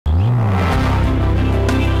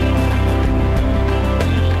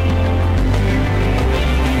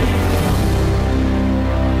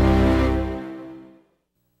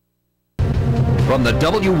from the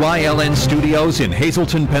WYLN studios in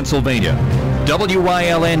Hazleton, Pennsylvania.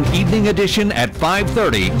 WYLN Evening Edition at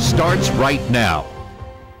 5:30 starts right now.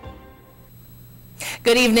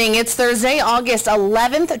 Good evening. It's Thursday, August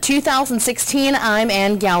 11th, 2016. I'm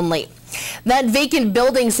Ann Gownley. That vacant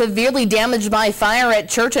building severely damaged by fire at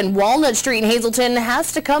Church and Walnut Street in Hazleton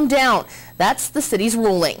has to come down. That's the city's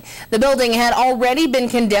ruling. The building had already been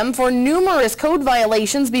condemned for numerous code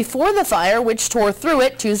violations before the fire, which tore through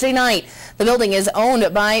it Tuesday night. The building is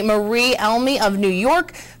owned by Marie Almy of New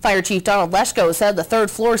York. Fire Chief Donald Leschko said the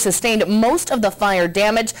third floor sustained most of the fire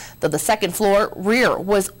damage, though the second floor rear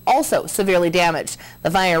was also severely damaged.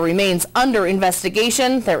 The fire remains under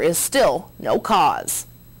investigation. There is still no cause.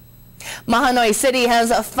 Mahanoy City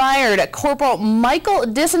has fired Corporal Michael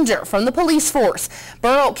Dissinger from the police force.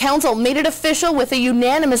 Borough Council made it official with a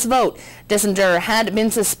unanimous vote. Dissinger had been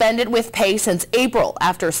suspended with pay since April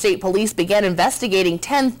after state police began investigating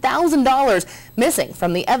 $10,000 missing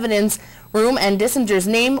from the evidence room and Dissinger's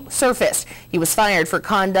name surfaced. He was fired for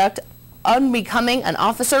conduct unbecoming an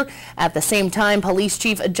officer. At the same time, Police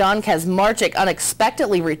Chief John Kazmarchik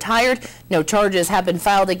unexpectedly retired. No charges have been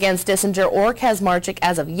filed against Dissinger or Kazmarchik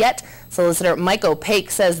as of yet. Solicitor Michael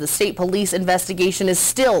Paik says the state police investigation is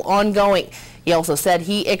still ongoing. He also said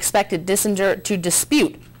he expected Dissinger to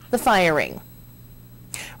dispute the firing.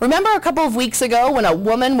 Remember a couple of weeks ago when a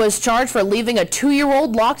woman was charged for leaving a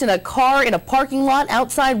 2-year-old locked in a car in a parking lot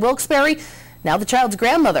outside Wilkes-Barre? Now the child's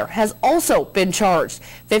grandmother has also been charged.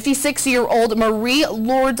 56-year-old Marie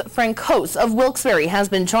Lourdes Francos of Wilkes-Barre has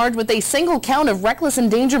been charged with a single count of reckless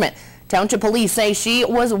endangerment. Township police say she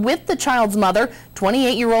was with the child's mother,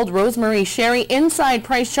 28-year-old Rosemary Sherry, inside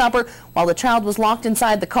Price Chopper while the child was locked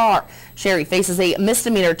inside the car. Sherry faces a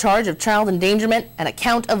misdemeanor charge of child endangerment and a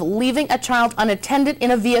count of leaving a child unattended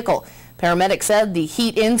in a vehicle. Paramedics said the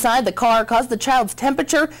heat inside the car caused the child's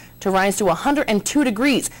temperature to rise to 102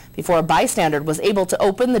 degrees before a bystander was able to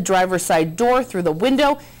open the driver's side door through the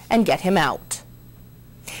window and get him out.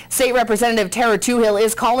 State Representative Tara Toohill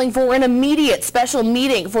is calling for an immediate special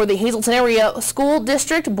meeting for the Hazleton Area School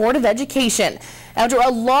District Board of Education. After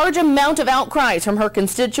a large amount of outcries from her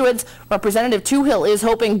constituents, Representative Toohill is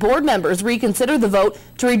hoping board members reconsider the vote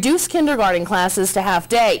to reduce kindergarten classes to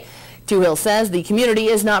half-day. Toohill says the community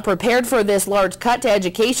is not prepared for this large cut to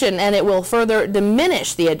education, and it will further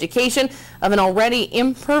diminish the education of an already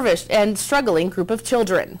impoverished and struggling group of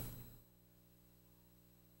children.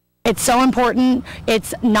 It's so important.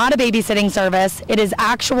 It's not a babysitting service. It is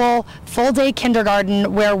actual full-day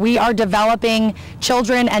kindergarten where we are developing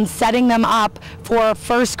children and setting them up for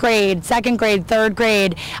first grade, second grade, third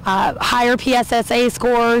grade, higher PSSA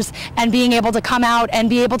scores, and being able to come out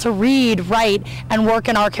and be able to read, write, and work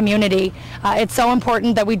in our community. It's so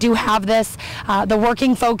important that we do have this. The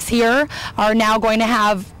working folks here are now going to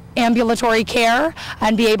have ambulatory care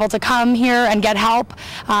and be able to come here and get help,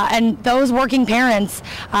 and those working parents,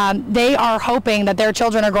 they are hoping that their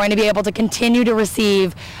children are going to be able to continue to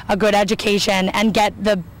receive a good education and get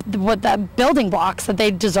the building blocks that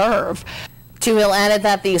they deserve. Toohill added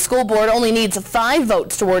that the school board only needs 5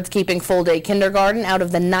 votes towards keeping full-day kindergarten out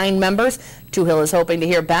of the 9 members. Toohill is hoping to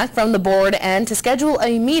hear back from the board and to schedule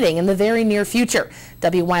a meeting in the very near future.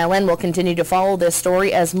 WYLN will continue to follow this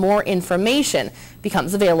story as more information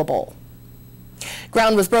becomes available.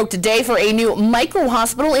 Ground was broke today for a new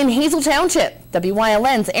micro-hospital in Hazel Township.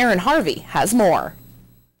 WYLN's Aaron Harvey has more.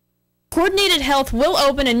 Coordinated Health will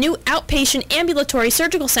open a new outpatient ambulatory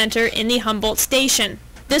surgical center in the Humboldt Station.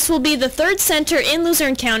 This will be the 3rd center in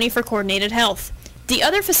Luzerne County for Coordinated Health. The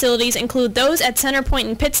other facilities include those at Center Point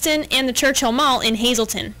in Pittston and the Churchill Mall in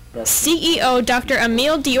Hazleton. CEO Dr.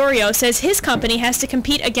 Emil Diorio says his company has to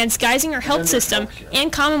compete against Geisinger Health System and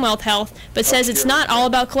Commonwealth Health, but says it's not all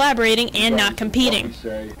about collaborating and not competing.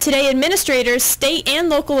 Today, administrators, state and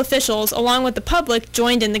local officials, along with the public,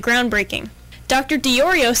 joined in the groundbreaking. Dr.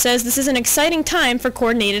 Diorio says this is an exciting time for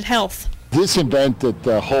Coordinated Health. This event at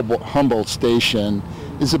the Humboldt Station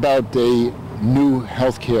is about a new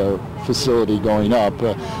healthcare facility going up,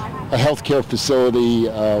 a healthcare facility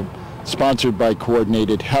sponsored by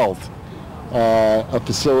Coordinated Health, a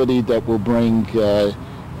facility that will bring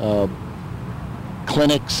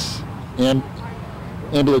clinics,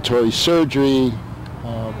 ambulatory surgery,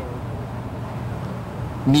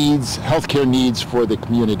 healthcare needs for the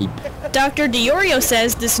community. Dr. Diorio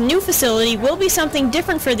says this new facility will be something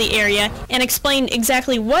different for the area and explained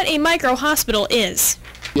exactly what a micro-hospital is.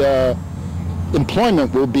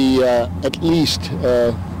 Employment will be at least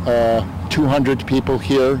 200 people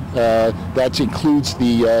here. That includes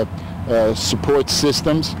the support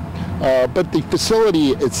systems. But the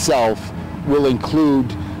facility itself will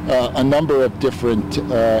include a number of different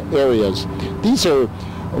areas. These are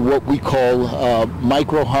what we call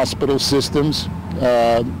micro-hospital systems.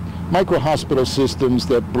 Micro-hospital systems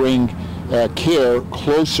that bring care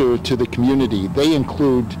closer to the community. They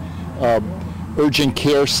include urgent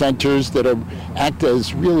care centers that act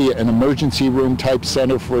as really an emergency room type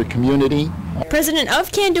center for a community. President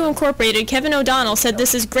of Can Do Incorporated, Kevin O'Donnell, said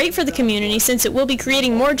this is great for the community since it will be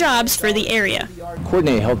creating more jobs for the area.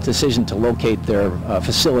 Coordinated Health decision to locate their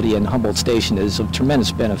facility in Humboldt Station is of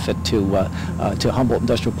tremendous benefit to Humboldt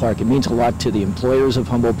Industrial Park. It means a lot to the employers of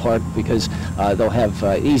Humboldt Park because they'll have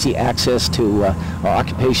easy access to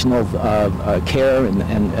occupational care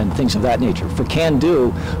and things of that nature. For Can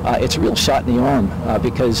Do, it's a real shot in the arm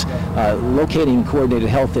because locating Coordinated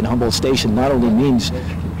Health in Humboldt Station not only means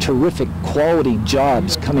terrific quality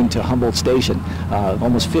jobs coming to Humboldt Station.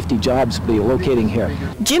 Almost 50 jobs will be locating here.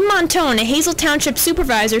 Jim Montone, a Hazel Township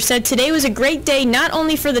supervisor, said today was a great day not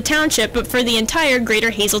only for the township but for the entire greater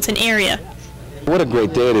Hazleton area. What a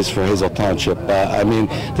great day it is for Hazel Township. I mean,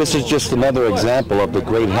 this is just another example of the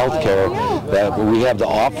great health care that we have to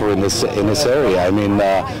offer in this area. I mean,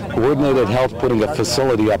 Coordinated Health putting a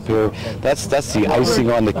facility up here, that's the icing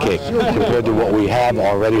on the cake compared to what we have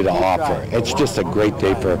already to offer. It's just a great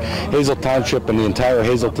day for Hazel Township and the entire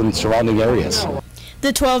Hazleton surrounding areas.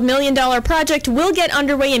 The $12 million project will get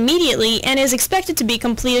underway immediately and is expected to be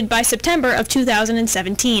completed by September of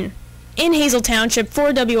 2017. In Hazel Township,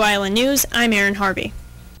 for WILN News, I'm Erin Harvey.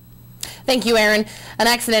 Thank you, Aaron. An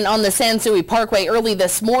accident on the Sansui Parkway early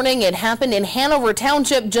this morning. It happened in Hanover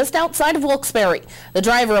Township, just outside of Wilkes-Barre. The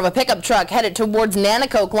driver of a pickup truck headed towards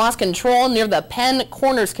Nanticoke lost control near the Penn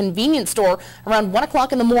Corners convenience store around 1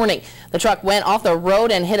 o'clock in the morning. The truck went off the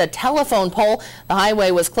road and hit a telephone pole. The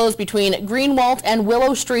highway was closed between Greenwalt and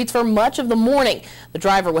Willow Streets for much of the morning. The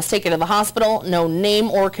driver was taken to the hospital. No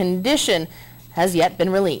name or condition has yet been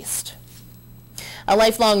released. A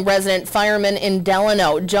lifelong resident fireman in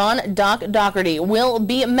Delano, John Doc Doherty, will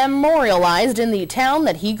be memorialized in the town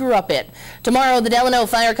that he grew up in. Tomorrow, the Delano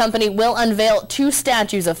Fire Company will unveil 2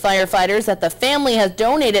 statues of firefighters that the family has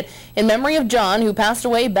donated in memory of John, who passed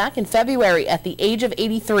away back in February at the age of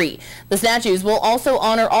 83. The statues will also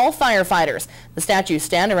honor all firefighters. The statues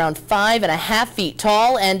stand around 5.5 feet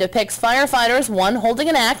tall and depicts firefighters, one holding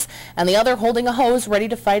an axe and the other holding a hose ready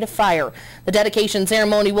to fight a fire. The dedication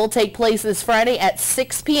ceremony will take place this Friday at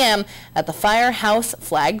 6 p.m. at the Firehouse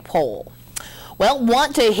Flagpole. Well,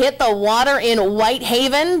 want to hit the water in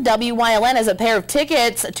Whitehaven? WILN has a pair of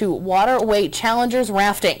tickets to Waterway Challengers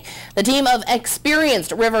Rafting. The team of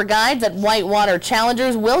experienced river guides at Whitewater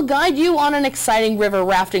Challengers will guide you on an exciting river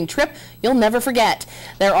rafting trip you'll never forget.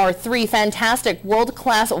 There are 3 fantastic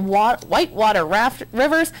world-class whitewater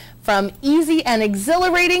rivers. From easy and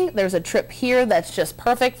exhilarating, there's a trip here that's just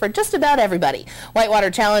perfect for just about everybody.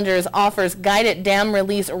 Whitewater Challengers offers guided dam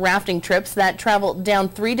release rafting trips that travel down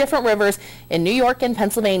 3 different rivers in New York and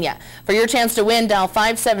Pennsylvania. For your chance to win, dial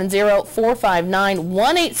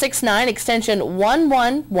 570-459-1869, extension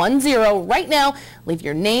 1110 right now. Leave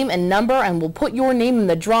your name and number and we'll put your name in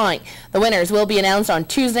the drawing. The winners will be announced on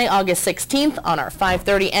Tuesday, August 16th on our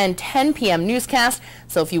 5:30 and 10 p.m. newscast.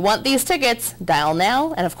 So if you want these tickets, dial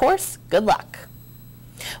now, and of course, good luck.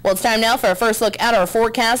 Well, it's time now for a first look at our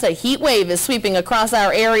forecast. A heat wave is sweeping across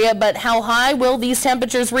our area, but how high will these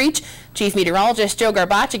temperatures reach? Chief Meteorologist Joe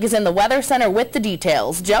Garbacik is in the Weather Center with the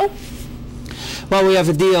details. Joe? Well, we have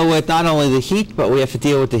to deal with not only the heat, but we have to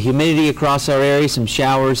deal with the humidity across our area, some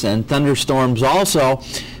showers and thunderstorms also.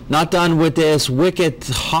 Not done with this wicked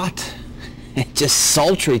hot and just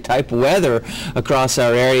sultry type of weather across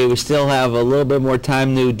our area. We still have a little bit more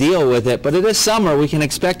time to deal with it, but it is summer. We can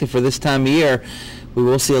expect it for this time of year. We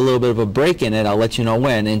will see a little bit of a break in it. I'll let you know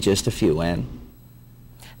when in just a few, Ann.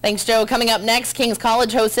 Thanks, Joe. Coming up next, King's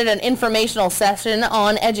College hosted an informational session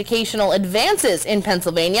on educational advances in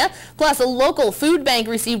Pennsylvania. Plus, a local food bank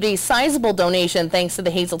received a sizable donation thanks to the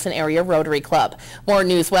Hazleton Area Rotary Club. More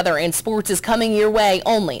news, weather, and sports is coming your way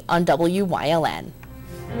only on WILN.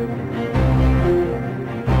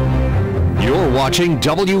 You're watching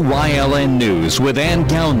WILN News with Ann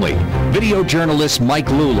Gownley, video journalists Mike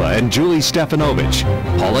Lula and Julie Stefanovich,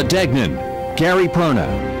 Paula Degnan, Gary Perna,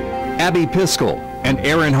 Abby Piskel, and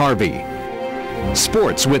Aaron Harvey.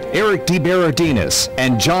 Sports with Eric DeBerardinis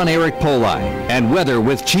and John Eric Poli, and weather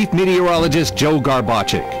with Chief Meteorologist Joe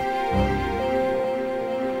Garbacik.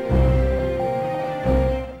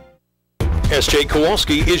 S.J.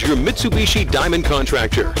 Kowalski is your Mitsubishi Diamond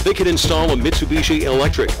contractor. They can install a Mitsubishi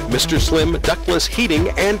electric, Mr. Slim ductless heating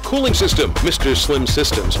and cooling system. Mr. Slim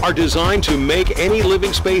systems are designed to make any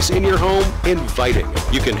living space in your home inviting.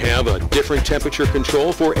 You can have a different temperature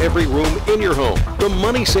control for every room in your home. The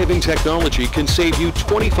money-saving technology can save you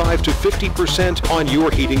 25 to 50% on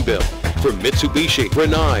your heating bill. For Mitsubishi,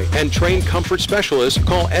 Rinnai, and trained comfort specialists,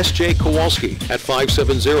 call S.J. Kowalski at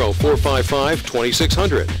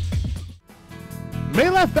 570-455-2600.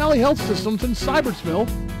 Maylath Valley Health Systems in Cybertsville,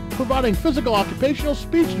 providing physical, occupational,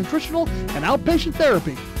 speech, nutritional, and outpatient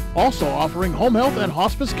therapy. Also offering home health and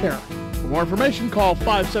hospice care. For more information, call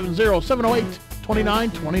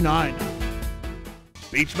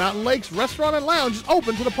 570-708-2929. Beach Mountain Lakes Restaurant and Lounge is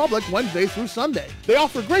open to the public Wednesday through Sunday. They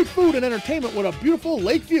offer great food and entertainment with a beautiful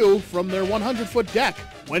lake view from their 100-foot deck.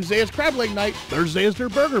 Wednesday is crab leg night, Thursday is their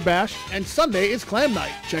burger bash, and Sunday is clam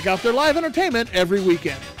night. Check out their live entertainment every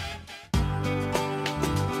weekend.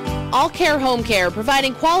 All Care Home Care,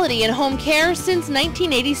 providing quality in home care since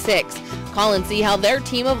 1986. Call and see how their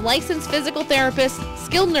team of licensed physical therapists,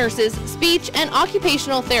 skilled nurses, speech, and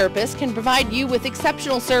occupational therapists can provide you with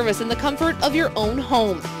exceptional service in the comfort of your own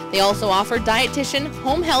home. They also offer dietitian,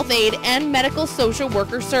 home health aide, and medical social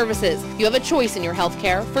worker services. You have a choice in your health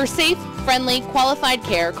care. For safe, friendly, qualified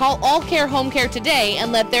care, call All Care Home Care today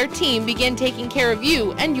and let their team begin taking care of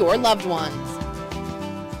you and your loved ones.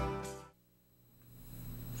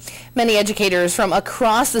 Many educators from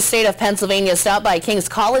across the state of Pennsylvania stopped by King's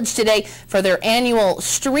College today for their annual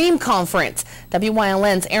STREAM conference.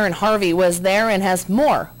 WYLN's Aaron Harvey was there and has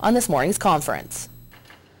more on this morning's conference.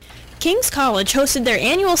 King's College hosted their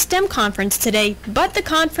annual STEM conference today, but the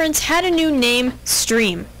conference had a new name,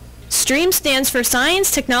 STREAM. STREAM stands for Science,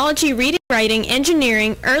 Technology, Reading, Writing,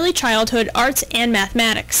 Engineering, Early Childhood, Arts, and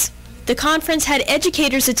Mathematics. The conference had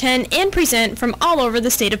educators attend and present from all over the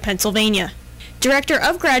state of Pennsylvania. Director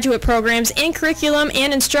of Graduate Programs and Curriculum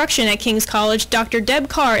and Instruction at King's College, Dr. Deb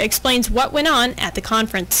Carr, explains what went on at the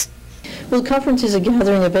conference. Well, the conference is a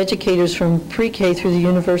gathering of educators from pre-K through the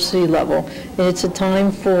university level. And it's a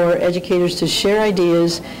time for educators to share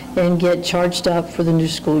ideas and get charged up for the new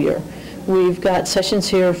school year. We've got sessions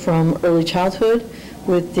here from early childhood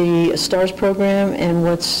with the STARS program and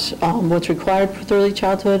what's required for early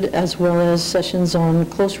childhood, as well as sessions on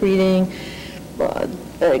close reading,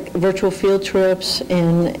 virtual field trips,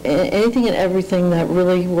 and anything and everything that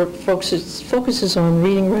really focuses on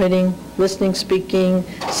reading, writing, listening, speaking,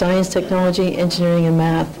 science, technology, engineering, and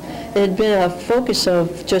math. It had been a focus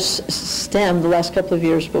of just STEM the last couple of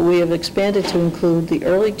years, but we have expanded to include the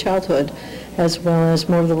early childhood as well as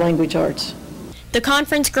more of the language arts. The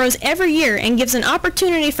conference grows every year and gives an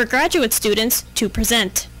opportunity for graduate students to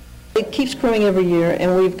present. It keeps growing every year,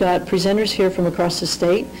 and we've got presenters here from across the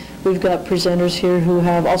state. We've got presenters here who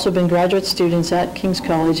have also been graduate students at King's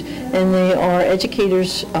College, and they are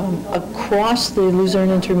educators across the Luzerne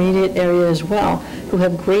Intermediate area as well, who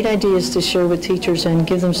have great ideas to share with teachers and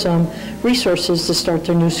give them some resources to start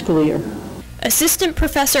their new school year. Assistant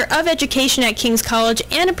Professor of Education at King's College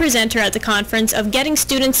and a presenter at the conference of getting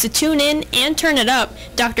students to tune in and turn it up,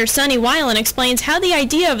 Dr. Sunny Weiland explains how the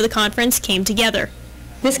idea of the conference came together.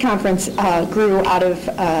 This conference grew out of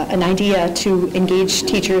an idea to engage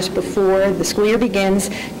teachers before the school year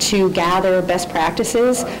begins to gather best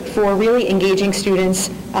practices for really engaging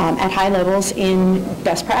students at high levels in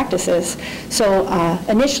best practices. So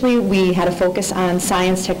initially we had a focus on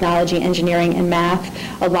science, technology, engineering, and math.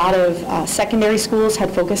 A lot of secondary schools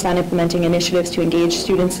had focused on implementing initiatives to engage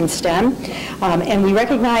students in STEM. And we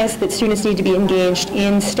recognize that students need to be engaged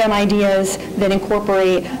in STEM ideas that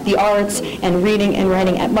incorporate the arts and reading and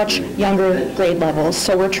writing at much younger grade levels.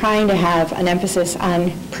 So we're trying to have an emphasis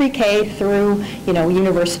on pre-K through,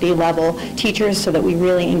 university level teachers so that we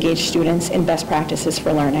really engage students in best practices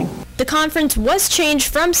for learning. The conference was changed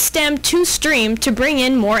from STEM to STREAM to bring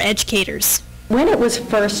in more educators. When it was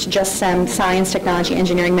first just STEM, science, technology,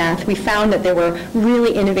 engineering, math, we found that there were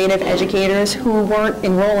really innovative educators who weren't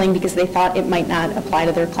enrolling because they thought it might not apply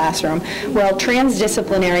to their classroom. Well,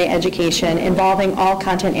 transdisciplinary education involving all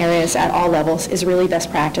content areas at all levels is really best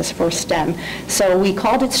practice for STEM. So we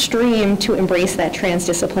called it STREAM to embrace that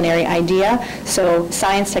transdisciplinary idea. So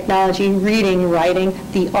science, technology, reading, writing,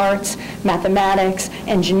 the arts, mathematics,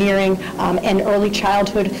 engineering, and early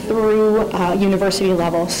childhood through university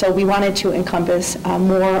level. So we wanted to encompass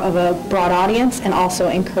more of a broad audience and also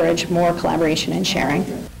encourage more collaboration and sharing.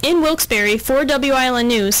 In Wilkes-Barre, for WILN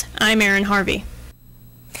News, I'm Aaron Harvey.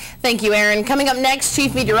 Thank you, Aaron. Coming up next,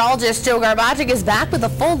 Chief Meteorologist Joe Garbacic is back with a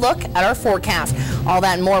full look at our forecast. All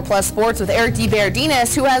that and more, plus sports with Eric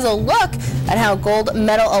DeVerdinis, who has a look at how gold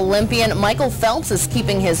medal Olympian Michael Phelps is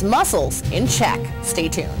keeping his muscles in check. Stay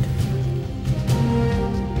tuned.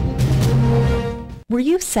 Were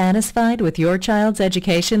you satisfied with your child's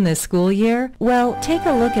education this school year? Well, take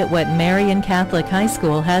a look at what Marian Catholic High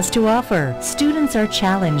School has to offer. Students are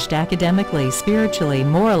challenged academically, spiritually,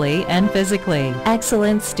 morally, and physically.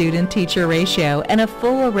 Excellent student-teacher ratio and a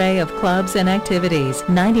full array of clubs and activities.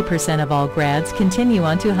 90% of all grads continue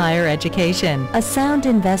on to higher education. A sound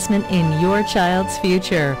investment in your child's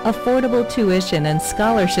future. Affordable tuition and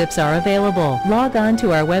scholarships are available. Log on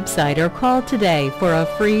to our website or call today for a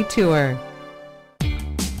free tour.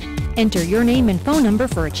 Enter your name and phone number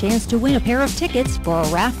for a chance to win a pair of tickets for a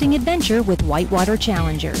rafting adventure with Whitewater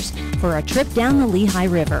Challengers for a trip down the Lehigh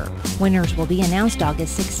River. Winners will be announced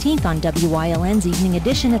August 16th on WYLN's Evening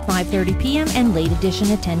Edition at 5:30 p.m. and Late Edition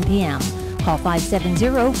at 10 p.m. Call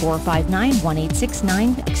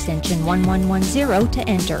 570-459-1869, extension 1110 to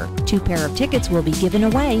enter. 2 pair of tickets will be given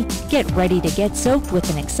away. Get ready to get soaked with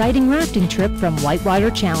an exciting rafting trip from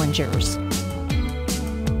Whitewater Challengers.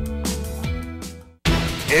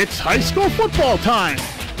 It's high school football time.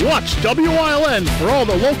 Watch WYLN for all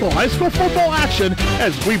the local high school football action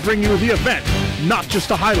as we bring you the event, not just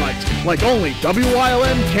the highlights, like only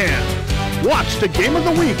WYLN can. Watch the game of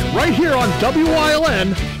the week right here on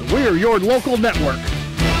WYLN. We're your local network.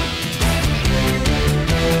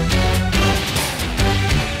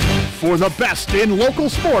 For the best in local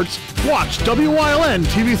sports, watch WYLN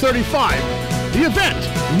TV 35. The event,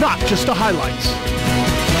 not just the highlights.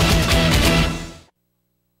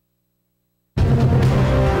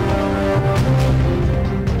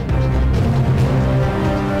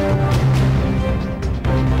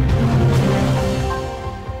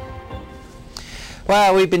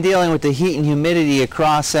 Well, we've been dealing with the heat and humidity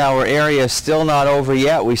across our area. Still not over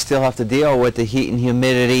yet. We still have to deal with the heat and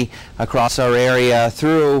humidity across our area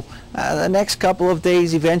through the next couple of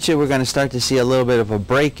days. Eventually, we're going to start to see a little bit of a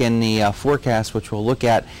break in the forecast, which we'll look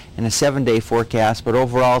at in a 7-day forecast. But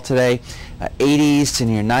overall today, 80s to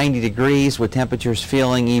near 90 degrees with temperatures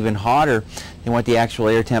feeling even hotter than what the actual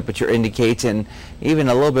air temperature indicates. And even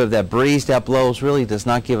a little bit of that breeze that blows really does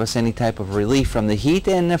not give us any type of relief from the heat.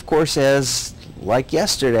 And of course, as like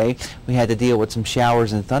yesterday, we had to deal with some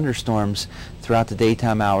showers and thunderstorms throughout the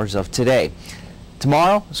daytime hours of today.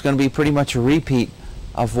 Tomorrow is going to be pretty much a repeat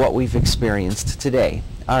of what we've experienced today.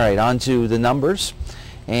 All right, on to the numbers.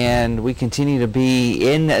 And we continue to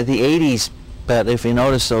be in the 80s. But if you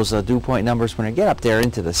notice those dew point numbers, when you get up there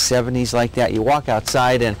into the 70s like that, you walk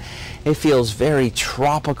outside and it feels very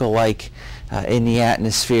tropical-like in the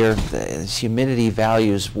atmosphere. The humidity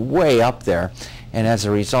values way up there. And as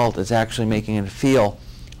a result, it's actually making it feel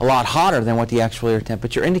a lot hotter than what the actual air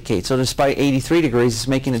temperature indicates. So despite 83 degrees, it's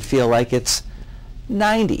making it feel like it's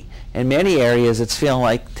 90. In many areas, it's feeling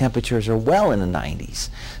like temperatures are well in the 90s.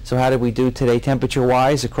 So how did we do today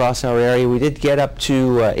temperature-wise across our area? We did get up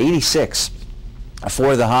to 86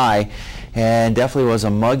 for the high, and definitely was a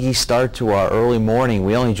muggy start to our early morning.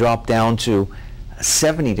 We only dropped down to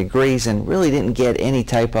 70 degrees and really didn't get any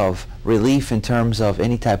type of relief in terms of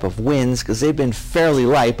any type of winds because they've been fairly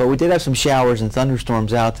light, but we did have some showers and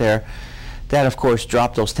thunderstorms out there. That of course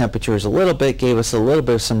dropped those temperatures a little bit, gave us a little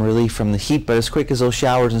bit of some relief from the heat, but as quick as those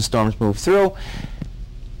showers and storms move through,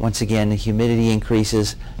 once again the humidity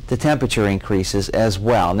increases, the temperature increases as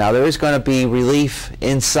well. Now there is going to be relief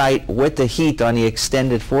in sight with the heat on the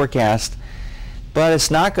extended forecast, but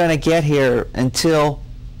it's not going to get here until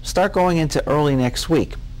start going into early next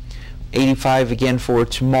week. 85 again for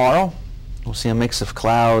tomorrow. We'll see a mix of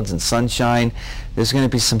clouds and sunshine. There's going to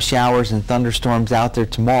be some showers and thunderstorms out there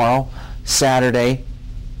tomorrow, Saturday,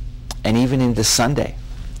 and even into Sunday.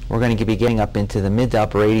 We're going to be getting up into the mid to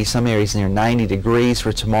upper 80s, some areas near 90 degrees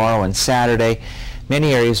for tomorrow and Saturday.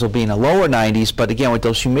 Many areas will be in the lower 90s, but again, with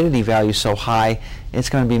those humidity values so high, it's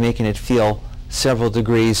going to be making it feel several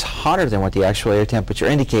degrees hotter than what the actual air temperature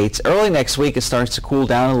indicates. Early next week, it starts to cool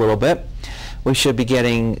down a little bit. We should be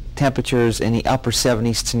getting temperatures in the upper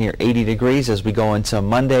 70s to near 80 degrees as we go into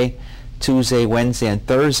Monday, Tuesday, Wednesday, and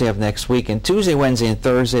Thursday of next week. And Tuesday, Wednesday, and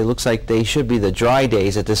Thursday looks like they should be the dry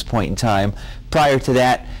days at this point in time. Prior to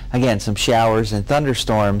that, again, some showers and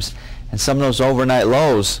thunderstorms and some of those overnight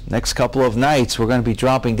lows. Next couple of nights, we're going to be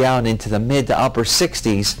dropping down into the mid to upper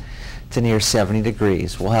 60s to near 70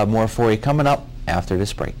 degrees. We'll have more for you coming up after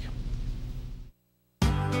this break.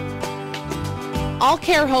 All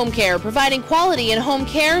Care Home Care, providing quality in home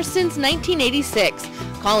care since 1986.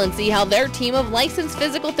 Call and see how their team of licensed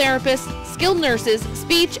physical therapists, skilled nurses,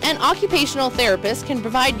 speech, and occupational therapists can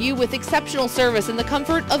provide you with exceptional service in the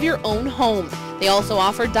comfort of your own home. They also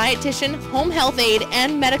offer dietitian, home health aide,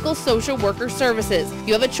 and medical social worker services.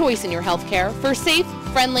 You have a choice in your health care. For safe,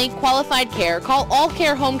 friendly, qualified care, call All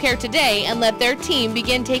Care Home Care today and let their team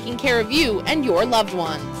begin taking care of you and your loved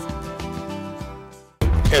ones.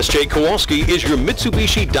 S.J. Kowalski is your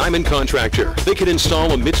Mitsubishi Diamond contractor. They can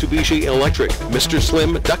install a Mitsubishi electric, Mr.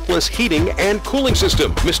 Slim ductless heating and cooling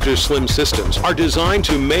system. Mr. Slim systems are designed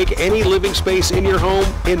to make any living space in your home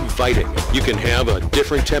inviting. You can have a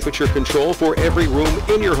different temperature control for every room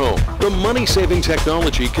in your home. The money-saving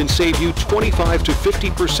technology can save you 25 to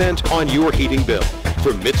 50% on your heating bill.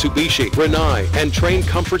 For Mitsubishi, Rinnai, and trained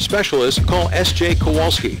comfort specialists, call S.J.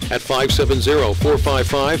 Kowalski at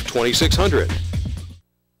 570-455-2600.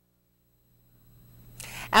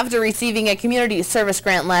 After receiving a community service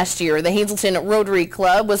grant last year, the Hazleton Rotary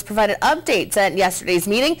Club was provided updates at yesterday's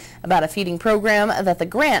meeting about a feeding program that the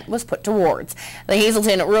grant was put towards. The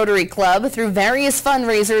Hazleton Rotary Club, through various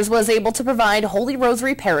fundraisers, was able to provide Holy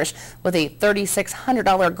Rosary Parish with a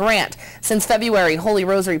 $3,600 grant. Since February, Holy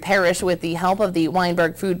Rosary Parish, with the help of the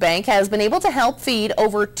Weinberg Food Bank, has been able to help feed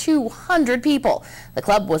over 200 people. The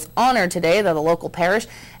club was honored today that the local parish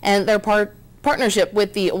and their partnership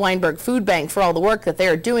with the Weinberg Food Bank for all the work that they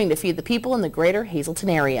are doing to feed the people in the greater Hazleton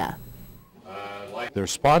area. They're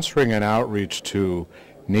sponsoring an outreach to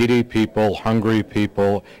needy people, hungry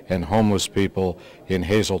people, and homeless people in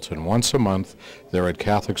Hazleton. Once a month, they're at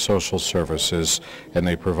Catholic Social Services, and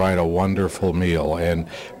they provide a wonderful meal. And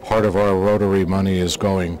part of our Rotary money is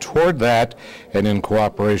going toward that, and in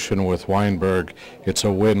cooperation with Weinberg, it's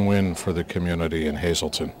a win-win for the community in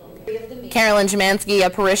Hazleton. Carolyn Jamansky, a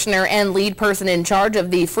parishioner and lead person in charge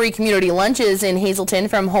of the free community lunches in Hazleton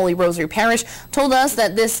from Holy Rosary Parish, told us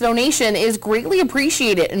that this donation is greatly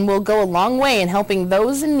appreciated and will go a long way in helping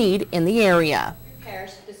those in need in the area.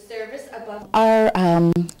 Our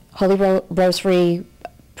Holy Rosary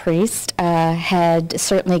priest had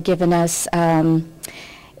certainly given us,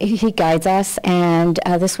 he guides us, and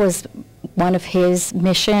this was one of his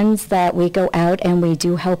missions, that we go out and we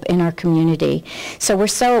do help in our community. So we're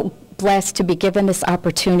so blessed to be given this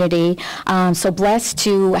opportunity, so blessed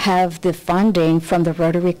to have the funding from the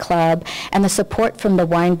Rotary Club and the support from the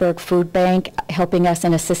Weinberg Food Bank helping us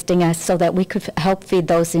and assisting us so that we could help feed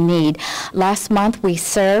those in need. Last month we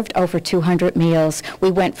served over 200 meals. We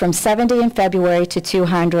went from 70 in February to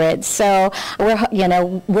 200. So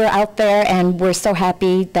we're out there, and we're so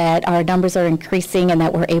happy that our numbers are increasing and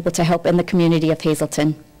that we're able to help in the community of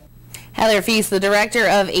Hazleton. Heather Feast, the Director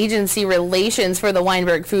of Agency Relations for the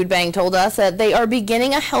Weinberg Food Bank, told us that they are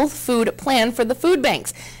beginning a health food plan for the food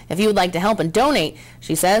banks. If you would like to help and donate,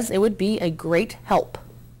 she says it would be a great help.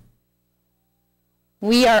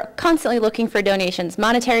 We are constantly looking for donations,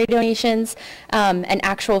 monetary donations, and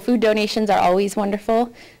actual food donations are always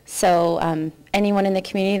wonderful. So anyone in the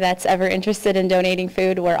community that's ever interested in donating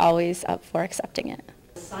food, we're always up for accepting it.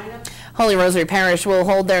 Holy Rosary Parish will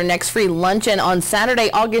hold their next free luncheon on Saturday,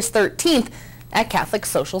 August 13th at Catholic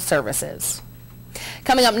Social Services.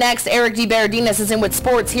 Coming up next, Eric DeBerardinis is in with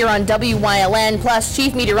sports here on WYLN, plus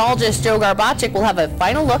Chief Meteorologist Joe Garbacik will have a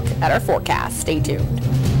final look at our forecast. Stay tuned.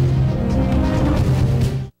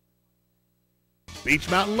 Beach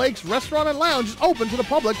Mountain Lakes Restaurant and Lounge is open to the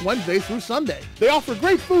public Wednesday through Sunday. They offer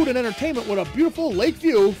great food and entertainment with a beautiful lake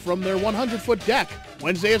view from their 100-foot deck.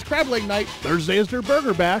 Wednesday is crab leg night, Thursday is their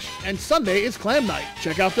burger bash, and Sunday is clam night.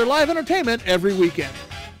 Check out their live entertainment every weekend.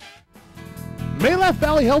 Maylath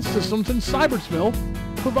Valley Health Systems in Cybertsville,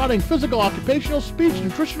 providing physical, occupational, speech,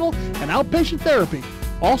 nutritional, and outpatient therapy.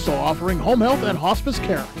 Also offering home health and hospice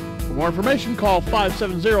care. For more information, call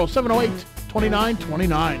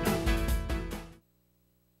 570-708-2929.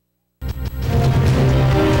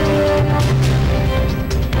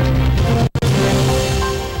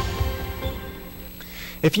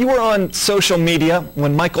 If you were on social media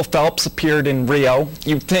when Michael Phelps appeared in Rio,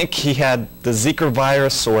 you'd think he had the Zika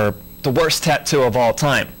virus or the worst tattoo of all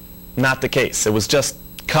time. Not the case. It was just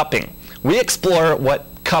cupping. We explore what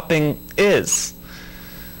cupping is.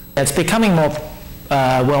 It's becoming more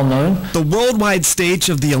well known. The worldwide stage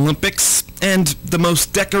of the Olympics and the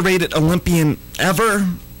most decorated Olympian ever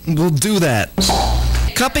will do that.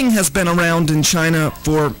 Cupping has been around in China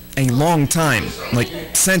for a long time, like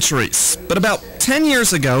centuries. But about 10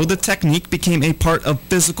 years ago, the technique became a part of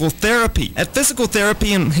physical therapy. At Physical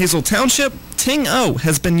Therapy in Hazel Township, Ting O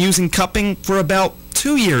has been using cupping for about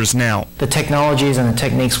 2 years now. The technologies and the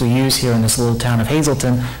techniques we use here in this little town of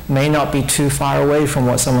Hazleton may not be too far away from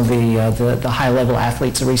what some of the high-level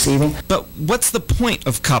athletes are receiving. But what's the point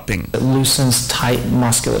of cupping? It loosens tight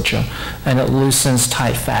musculature and it loosens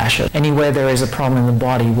tight fascia. Anywhere there is a problem in the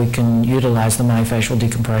body, we can utilize the myofascial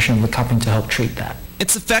decompression of the cupping to help treat that.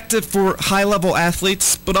 It's effective for high-level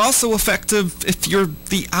athletes, but also effective if you're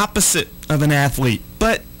the opposite of an athlete.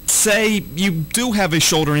 But say you do have a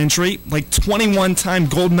shoulder injury, like 21-time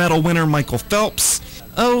gold medal winner Michael Phelps.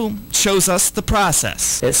 O shows us the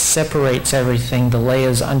process. It separates everything, the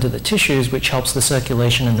layers under the tissues, which helps the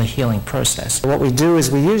circulation and the healing process. What we do is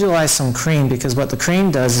we utilize some cream, because what the cream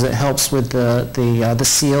does is it helps with the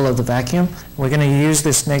seal of the vacuum. We're going to use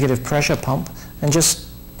this negative pressure pump and just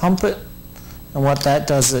pump it, and what that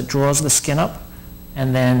does is it draws the skin up,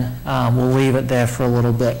 and then we'll leave it there for a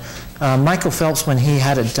little bit. Michael Phelps, when he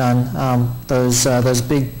had it done, those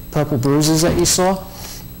big purple bruises that you saw,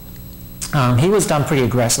 he was done pretty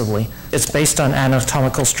aggressively. It's based on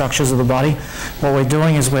anatomical structures of the body. What we're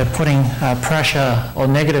doing is we're putting pressure or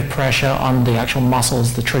negative pressure on the actual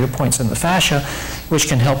muscles, the trigger points in the fascia, which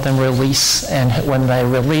can help them release, and when they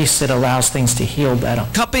release, it allows things to heal better.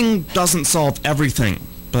 Cupping doesn't solve everything,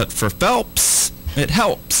 but for Phelps, it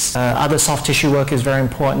helps. Other soft tissue work is very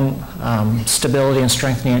important. Stability and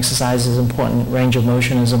strengthening exercise is important. Range of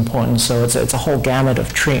motion is important. So it's a whole gamut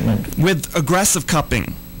of treatment. With aggressive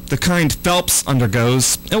cupping, the kind Phelps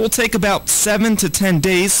undergoes, it will take about 7 to 10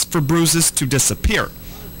 days for bruises to disappear.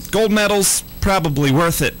 Gold medal's probably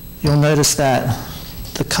worth it. You'll notice that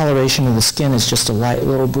the coloration of the skin is just a light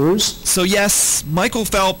little bruise. So yes, Michael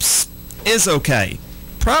Phelps is okay.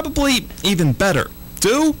 Probably even better,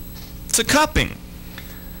 due to cupping.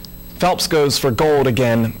 Phelps goes for gold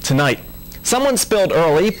again tonight. Someone spilled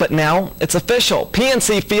early, but now it's official.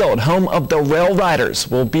 PNC Field, home of the Rail Riders,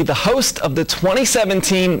 will be the host of the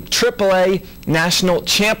 2017 AAA National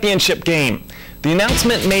Championship game. The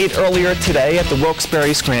announcement made earlier today at the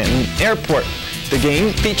Wilkes-Barre Scranton Airport. The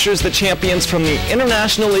game features the champions from the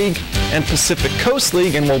International League and Pacific Coast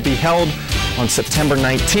League and will be held on September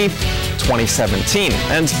 19th, 2017.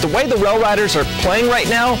 And the way the Rail Riders are playing right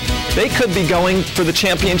now, they could be going for the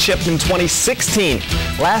championship in 2016.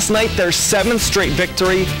 Last night, their 7th straight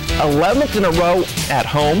victory, 11th in a row at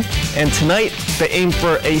home, and tonight they aim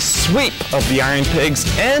for a sweep of the Iron Pigs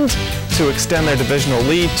and to extend their divisional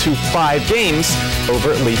lead to 5 games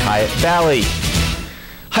over at Lehigh Valley.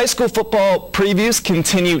 High school football previews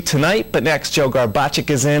continue tonight, but next Joe Garbachik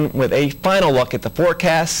is in with a final look at the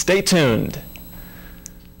forecast. Stay tuned.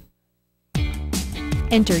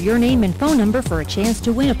 Enter your name and phone number for a chance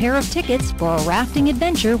to win a pair of tickets for a rafting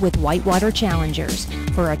adventure with Whitewater Challengers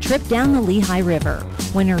for a trip down the Lehigh River.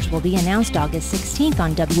 Winners will be announced August 16th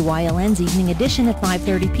on WYLN's Evening Edition at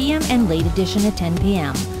 5:30 p.m. and Late Edition at 10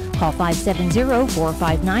 p.m. Call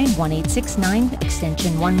 570-459-1869,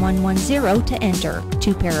 extension 1110 to enter.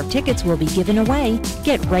 2 pair of tickets will be given away.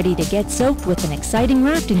 Get ready to get soaked with an exciting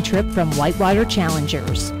rafting trip from Whitewater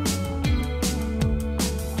Challengers.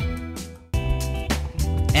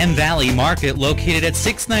 M Valley Market, located at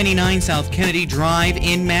 699 South Kennedy Drive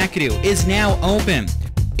in McAdoo, is now open.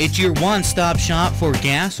 It's your one-stop shop for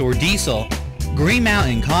gas or diesel, Green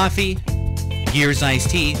Mountain Coffee, Gears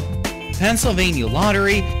Iced Tea, Pennsylvania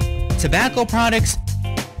Lottery, tobacco products,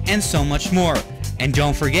 and so much more. And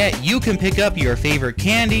don't forget, you can pick up your favorite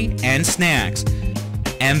candy and snacks.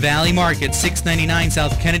 M Valley Market, 699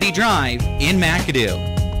 South Kennedy Drive in McAdoo.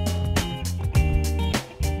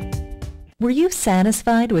 Were you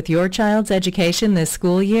satisfied with your child's education this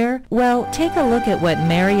school year? Well, take a look at what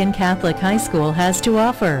Marian Catholic High School has to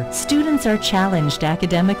offer. Students are challenged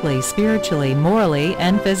academically, spiritually, morally,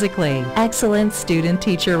 and physically. Excellent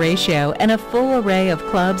student-teacher ratio and a full array of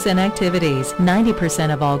clubs and activities.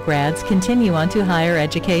 90% of all grads continue on to higher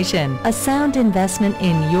education. A sound investment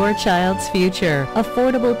in your child's future.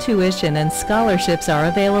 Affordable tuition and scholarships are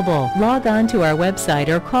available. Log on to our website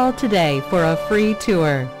or call today for a free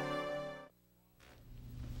tour.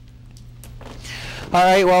 All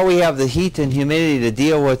right, well, we have the heat and humidity to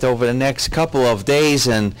deal with over the next couple of days,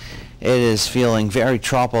 and it is feeling very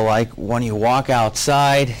tropical-like when you walk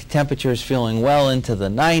outside. Temperatures feeling well into the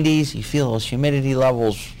 90s. You feel those humidity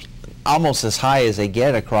levels almost as high as they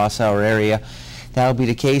get across our area. That'll be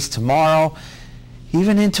the case tomorrow.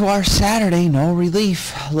 Even into our Saturday, no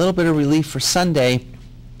relief. A little bit of relief for Sunday,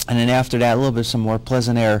 and then after that, a little bit some more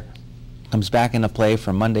pleasant air comes back into play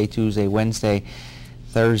for Monday, Tuesday, Wednesday,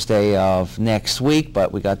 Thursday of next week,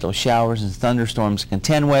 but we got those showers and thunderstorms to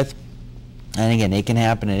contend with. And again, they can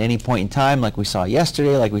happen at any point in time, like we saw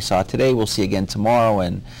yesterday, like we saw today. We'll see again tomorrow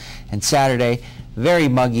and Saturday. Very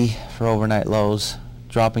muggy for overnight lows,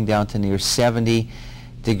 dropping down to near 70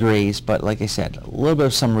 degrees. But like I said, a little bit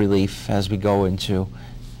of some relief as we go into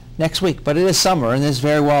next week. But it is summer, and this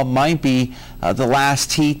very well might be the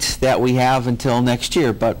last heat that we have until next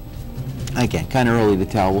year. But Again, kind of early to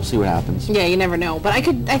tell. We'll see what happens. Yeah, you never know. But I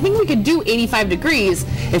think we could do 85 degrees.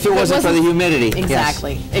 If it wasn't for the humidity.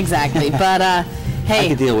 Exactly, yes. exactly. But hey, I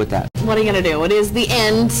could deal with that. What are you going to do? It is the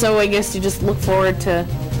end, so I guess you just look forward to...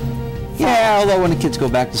 Yeah, although when the kids go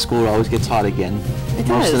back to school, it always gets hot again. It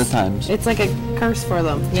most does. of the times. It's like a curse for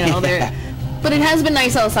them, you know. But it has been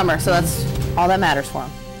nice all summer, so that's all that matters for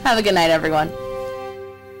them. Have a good night, everyone.